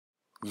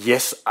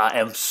Yes, I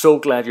am so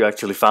glad you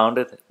actually found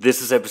it.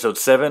 This is episode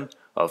 7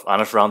 of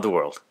Anders Around the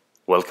World.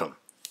 Welcome.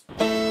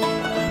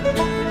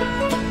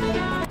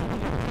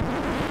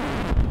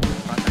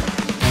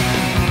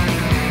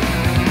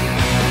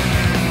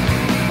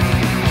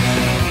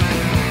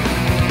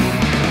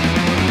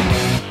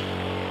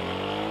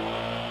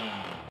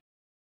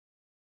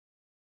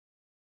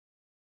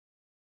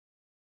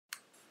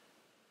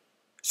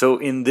 So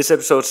in this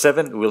episode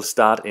 7, we'll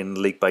start in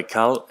Lake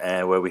Baikal,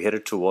 where we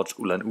headed towards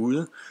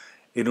Ulan-Ude.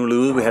 In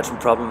Ulan-Ude we had some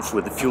problems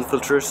with the fuel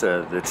filters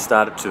that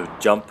started to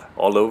jump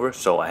all over,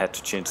 so I had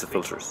to change the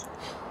filters.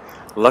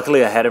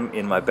 Luckily I had them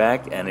in my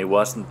bag and it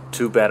wasn't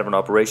too bad of an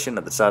operation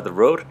at the side of the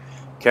road.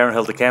 Karen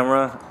held the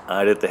camera,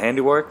 I did the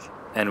handiwork,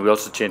 and we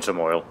also changed some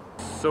oil.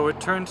 So it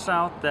turns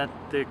out that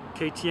the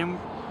KTM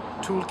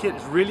toolkit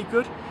is really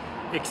good,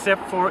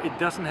 except for it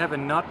doesn't have a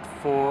nut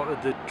for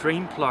the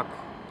drain plug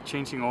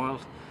changing oil.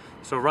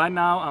 So right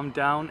now I'm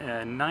down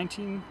a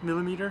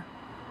 19mm,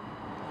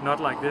 not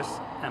like this,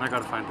 and I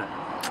gotta find that.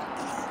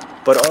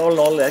 But all in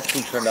all, it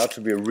actually turned out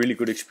to be a really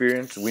good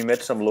experience. We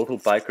met some local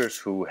bikers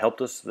who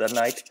helped us that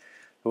night,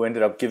 who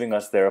ended up giving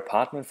us their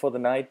apartment for the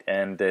night,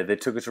 and they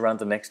took us around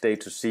the next day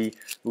to see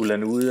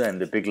Ulan-Ude and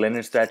the big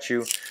Lenin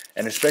statue,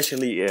 and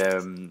especially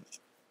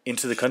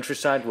into the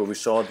countryside where we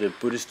saw the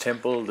Buddhist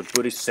temple, the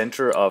Buddhist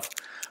center of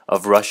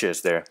Russia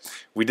is there.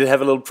 We did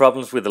have a little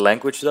problems with the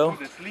language though.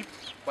 Buddhist sleep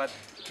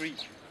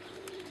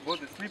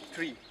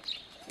tree.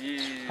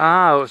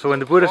 So when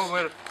the Buddhist...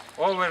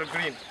 Over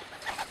green.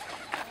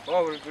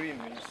 Over green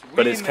means...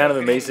 But it's kind of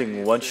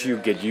amazing, once you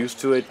get used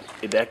to it,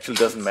 it actually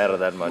doesn't matter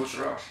that much.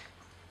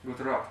 Good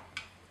rough.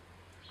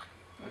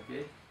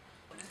 Okay.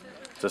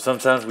 So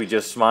sometimes we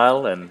just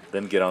smile and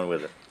then get on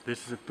with it.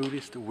 This is a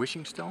Buddhist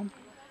wishing stone.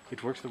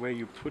 It works the way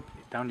you put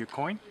down your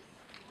coin,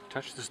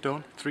 touch the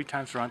stone 3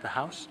 times around the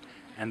house,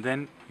 and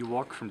then you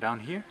walk from down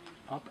here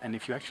up, and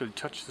if you actually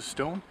touch the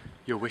stone,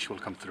 your wish will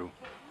come through.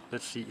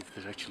 Let's see if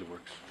this actually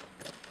works.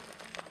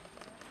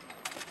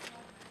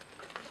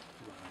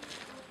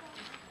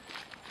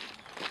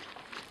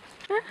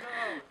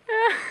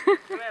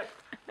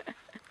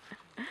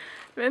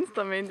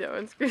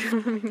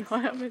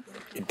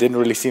 It didn't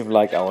really seem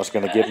like I was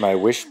gonna get my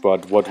wish,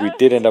 but what we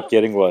did end up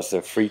getting was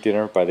a free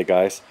dinner by the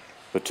guys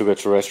who took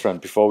us to a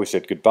restaurant before we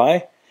said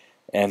goodbye.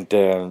 And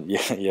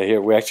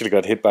here we actually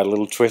got hit by a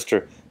little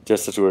twister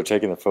just as we were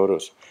taking the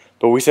photos.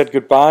 But we said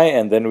goodbye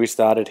and then we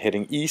started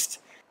heading east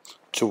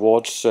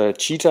towards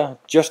Chita.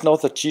 Just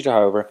north of Chita,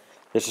 however,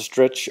 there's a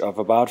stretch of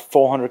about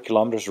 400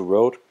 kilometers of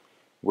road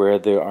where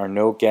there are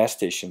no gas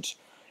stations.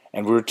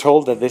 And we were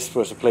told that this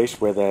was a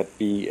place where there'd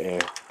be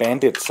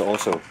bandits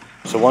also.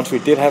 So once we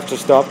did have to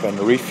stop and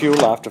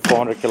refuel after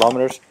 400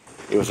 kilometers,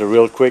 it was a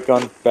real quick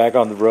one back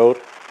on the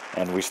road,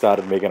 and we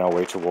started making our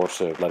way towards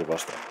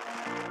Vladivostok.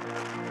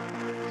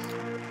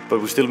 But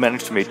we still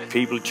managed to meet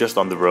people just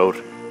on the road.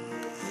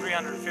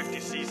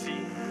 350cc.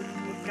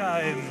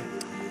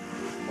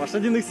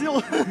 Лошадиных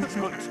сил.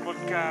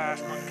 Сколько.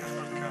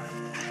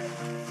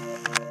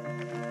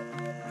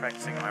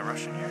 Practicing my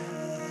Russian here.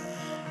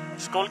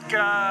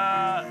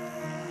 Сколько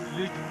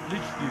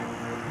лички?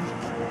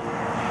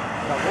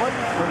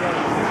 Довольно?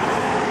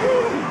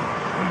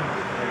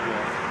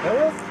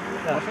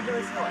 Да.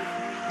 Лошадиных сил.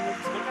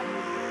 Сколько?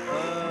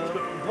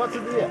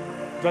 22.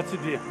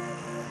 22.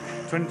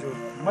 22.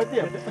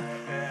 Мопед.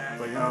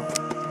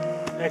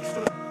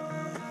 Экстра.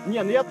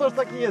 Не, ну я тоже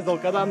так ездил,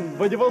 когда в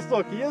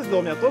Владивосток ездил,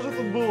 у меня тоже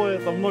тут было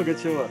это много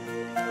чего.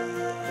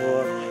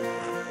 Вот.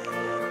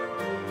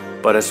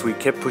 But as we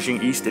kept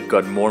pushing east, it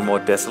got more and more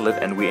desolate,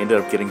 and we ended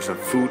up getting some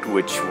food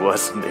which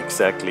wasn't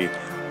exactly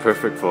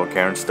perfect for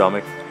Karen's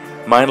stomach.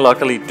 Mine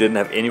luckily didn't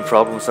have any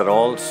problems at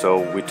all, so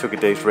we took a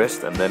day's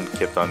rest and then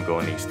kept on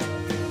going east.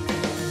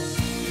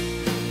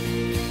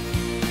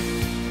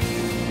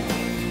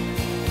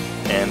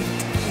 And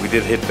we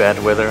did hit bad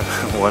weather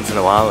once in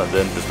a while, and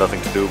then there's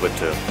nothing to do but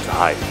to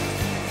hide.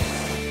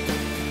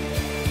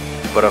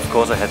 But of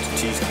course I had to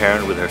tease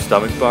Karen with her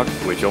stomach bug,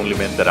 which only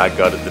meant that I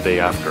got it the day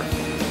after.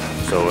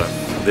 So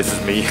this is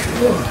me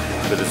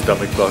with the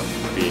stomach bug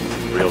being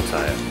real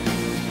tired.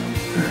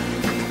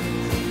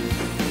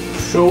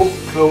 So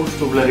close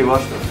to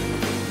Vladivostok,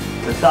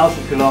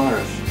 1,000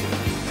 kilometers,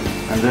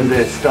 and then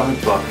the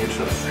stomach bug hits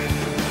us.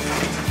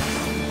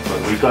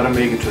 But we gotta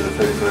make it to the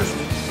 31st.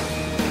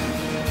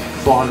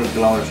 400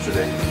 kilometers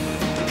today.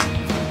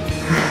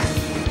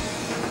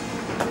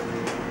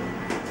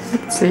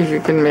 See if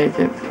you can make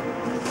it.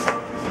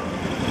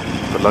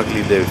 But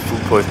luckily the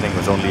food poisoning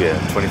was only a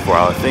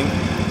 24-hour thing,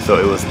 so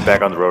it was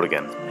back on the road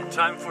again.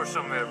 Time for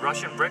some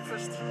Russian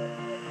breakfast.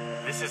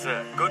 This is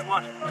a good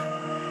one.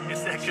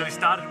 It's actually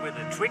started with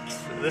a Twix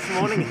this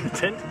morning in the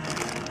tent,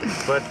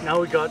 but now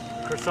we got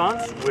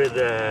croissants with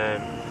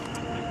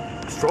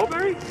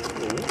strawberry,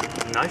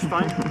 nice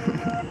find,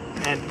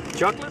 and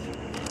chocolate,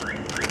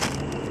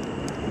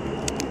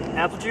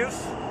 apple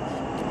juice,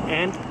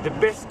 and the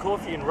best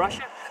coffee in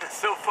Russia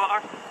so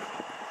far,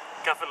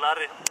 cafe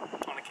latte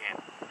on a can.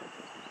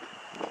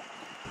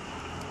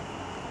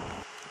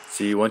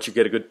 See, once you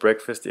get a good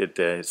breakfast,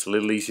 it's a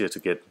little easier to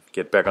get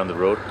get back on the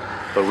road.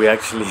 But we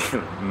actually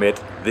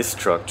met this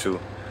truck too.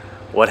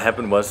 What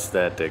happened was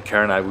that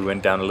Karen and I, we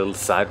went down a little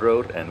side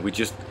road and we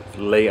just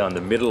lay on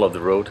the middle of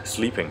the road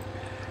sleeping.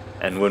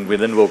 And when we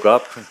then woke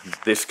up,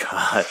 this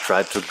car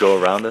tried to go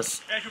around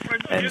us,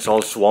 and it's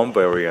all swamp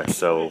area,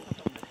 so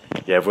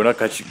yeah, we're not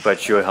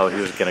quite sure how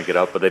he was gonna get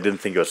up, but they didn't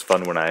think it was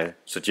fun when I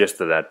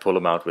suggested that I'd pull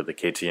him out with the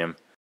KTM.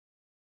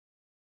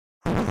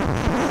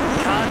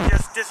 Karen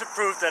just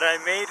disapproved that I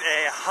made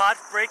a hard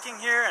braking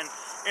here and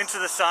into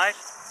the side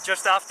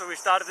just after we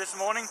started this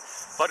morning,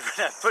 but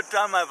when I put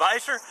down my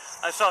visor,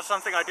 I saw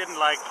something I didn't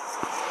like.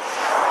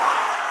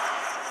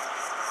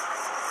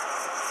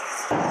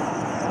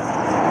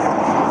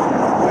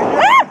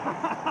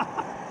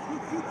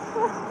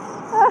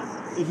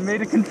 It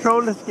made a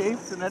controlled escape,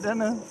 and I don't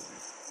know.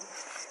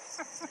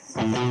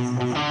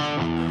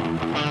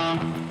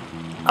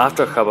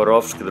 After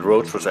Khabarovsk, the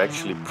roads was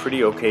actually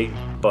pretty okay,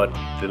 but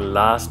the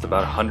last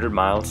about 100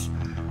 miles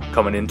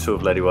coming into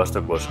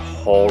Vladivostok was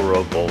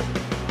horrible.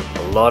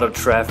 A lot of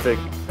traffic,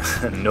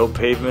 no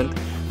pavement,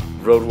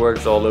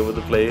 roadworks all over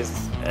the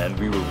place, and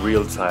we were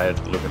real tired,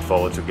 looking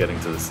forward to getting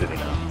to the city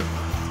now.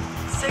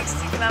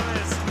 60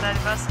 kilometers from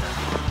Vladivostok.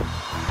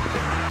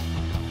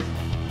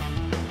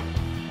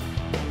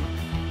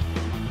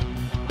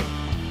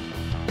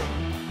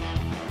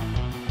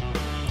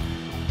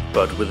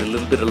 But with a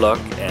little bit of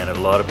luck and a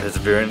lot of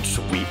perseverance,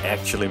 we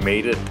actually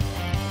made it.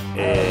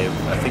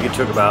 I think it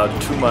took about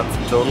 2 months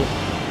in total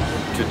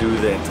to do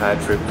the entire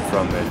trip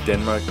from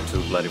Denmark to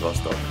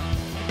Vladivostok.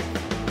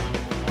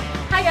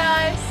 Hi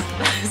guys!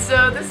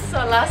 So this is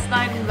our last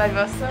night in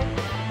Vladivostok,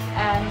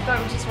 and I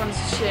thought we just wanted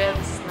to share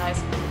this nice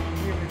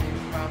view review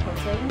from our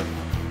hotel room,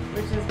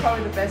 which is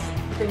probably the best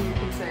thing you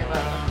can say about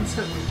our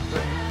hotel room,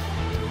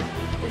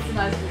 but it's a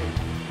nice view.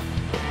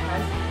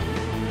 Nice.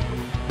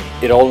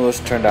 It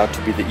almost turned out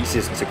to be the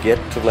easiest to get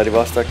to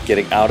Vladivostok.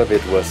 Getting out of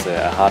it was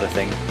a harder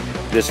thing.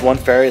 There's one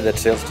ferry that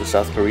sails to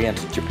South Korea and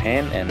to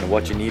Japan, and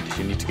what you need is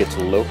you need to get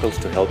to locals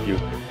to help you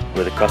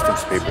with the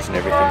customs papers and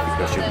everything,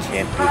 because you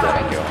can't do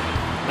that on your own.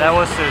 That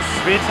was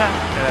Sveta,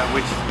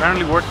 which is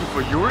apparently working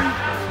for Yuri.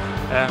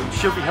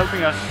 She'll be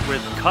helping us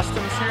with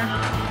customs here.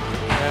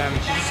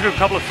 She just took a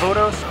couple of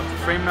photos of the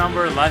frame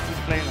number, license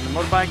plate and the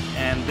motorbike,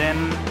 and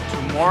then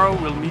tomorrow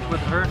we'll meet with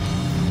her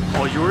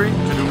or Yuri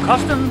to do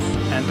customs,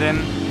 and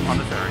then on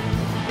the ferry.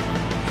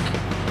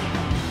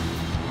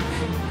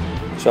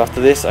 So after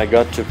this I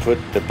got to put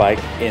the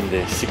bike in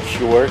the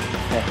secured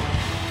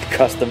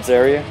customs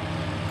area,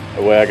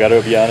 where I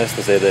gotta be honest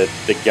to say that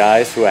the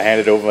guys who I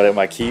handed over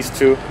my keys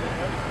to,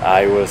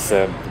 I was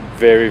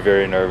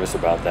very nervous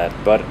about that.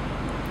 But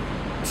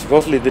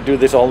supposedly they do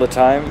this all the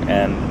time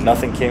and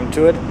nothing came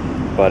to it,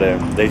 but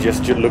they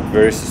just look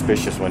very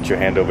suspicious once you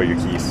hand over your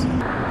keys.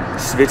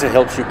 Sveta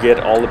helps you get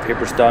all the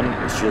papers done.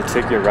 She'll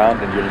take you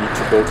around and you'll need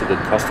to go to the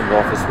customs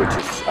office, which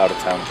is out of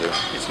town too.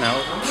 It's now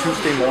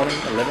Tuesday morning,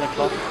 11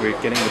 o'clock. We're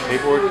getting the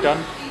paperwork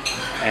done,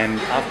 and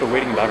after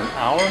waiting about an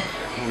hour,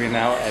 we're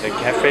now at a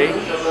cafe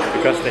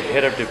because the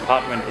head of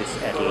department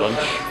is at lunch.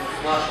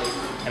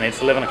 And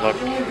it's 11 o'clock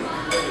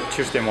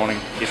Tuesday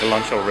morning. It's a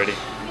lunch already.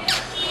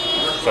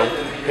 So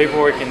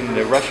paperwork in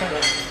Russia,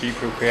 be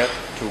prepared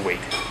to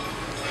wait.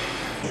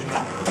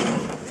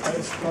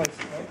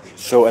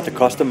 So at the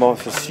custom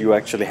office you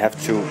actually have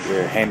to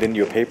hand in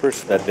your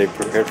papers that they've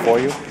prepared for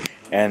you,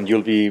 and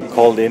you'll be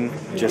called in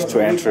just to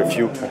answer a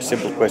few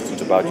simple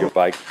questions about your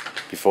bike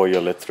before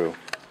you're let through.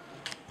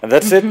 And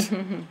that's it.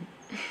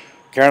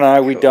 Karen and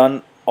I, we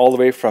done all the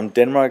way from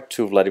Denmark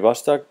to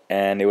Vladivostok,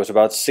 and it was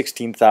about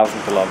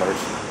 16,000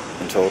 kilometers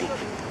in total.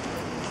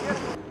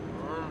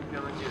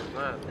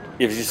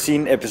 If you've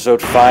seen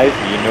episode 5,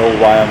 you know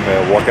why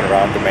I'm walking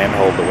around the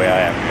manhole the way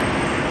I am here.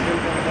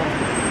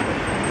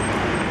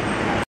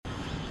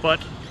 But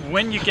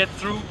when you get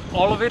through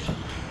all of it,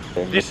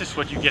 this is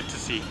what you get to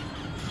see.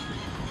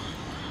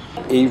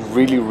 A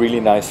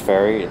really nice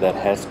ferry that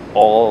has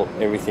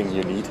everything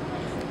you need,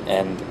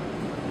 and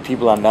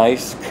people are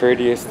nice,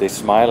 courteous, they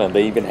smile, and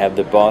they even have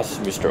the boss,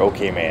 Mr.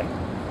 OK Man.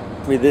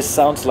 I mean, this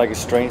sounds like a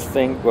strange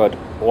thing, but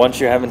once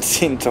you haven't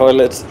seen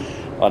toilets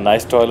or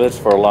nice toilets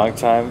for a long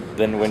time,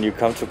 then when you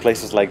come to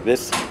places like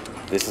this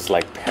is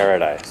like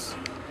paradise.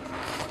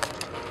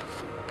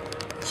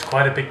 It's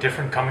quite a big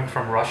difference coming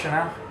from Russia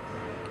now.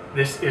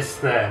 This is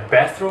the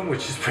bathroom,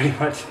 which is pretty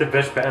much the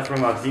best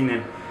bathroom I've seen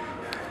in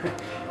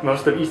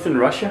most of Eastern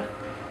Russia.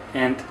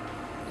 And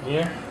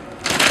here,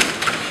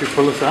 should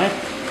pull aside?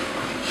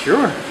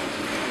 Sure.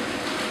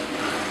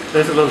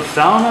 There's a little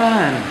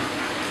sauna and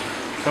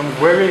some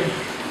very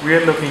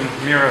weird looking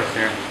mirrors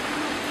here.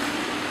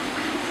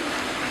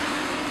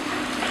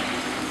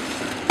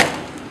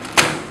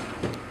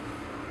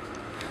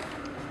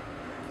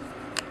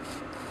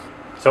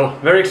 So,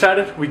 very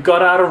excited. We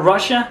got out of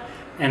Russia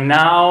and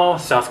now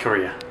South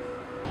Korea.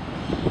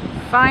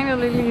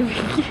 Finally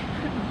leaving.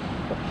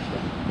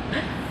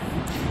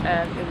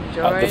 And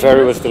enjoying. The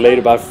ferry was delayed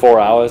about 4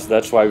 hours,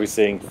 that's why we're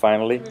saying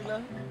finally.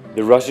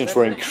 The Russians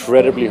were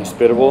incredibly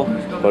hospitable,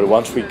 but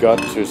once we got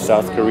to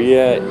South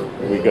Korea,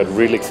 we got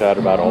really excited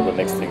about all the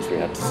next things we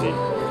had to see.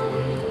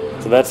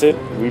 So that's it.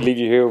 We leave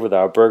you here with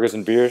our burgers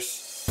and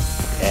beers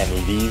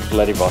and leave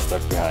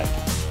Vladivostok behind.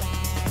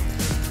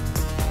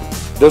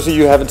 Those of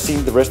you who haven't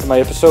seen the rest of my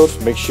episodes,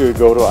 make sure you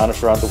go to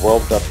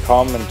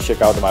AndersAroundTheWorld.com and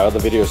check out my other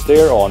videos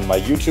there, or on my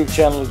YouTube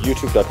channel,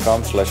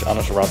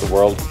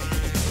 youtube.com/AndersAroundTheWorld.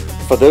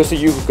 For those of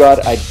you who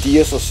got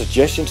ideas or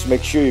suggestions,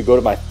 make sure you go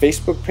to my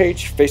Facebook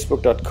page,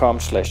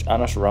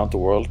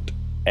 facebook.com/AndersAroundTheWorld,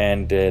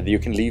 and you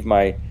can leave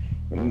me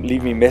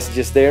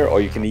messages there, or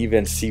you can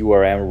even see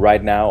where I am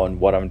right now and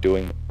what I'm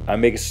doing. I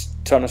make a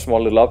ton of small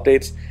little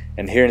updates,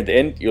 and here in the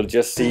end you'll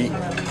just see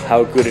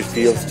how good it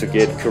feels to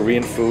get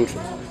Korean food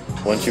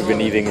once you've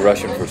been eating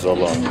Russian for so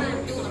long.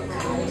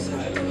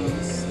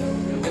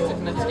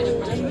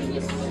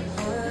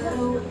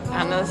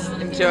 Anna's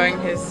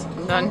enjoying his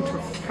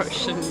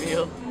non-Russian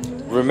meal.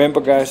 Remember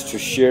guys to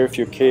share if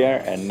you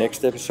care, and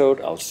next episode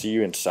I'll see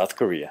you in South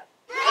Korea.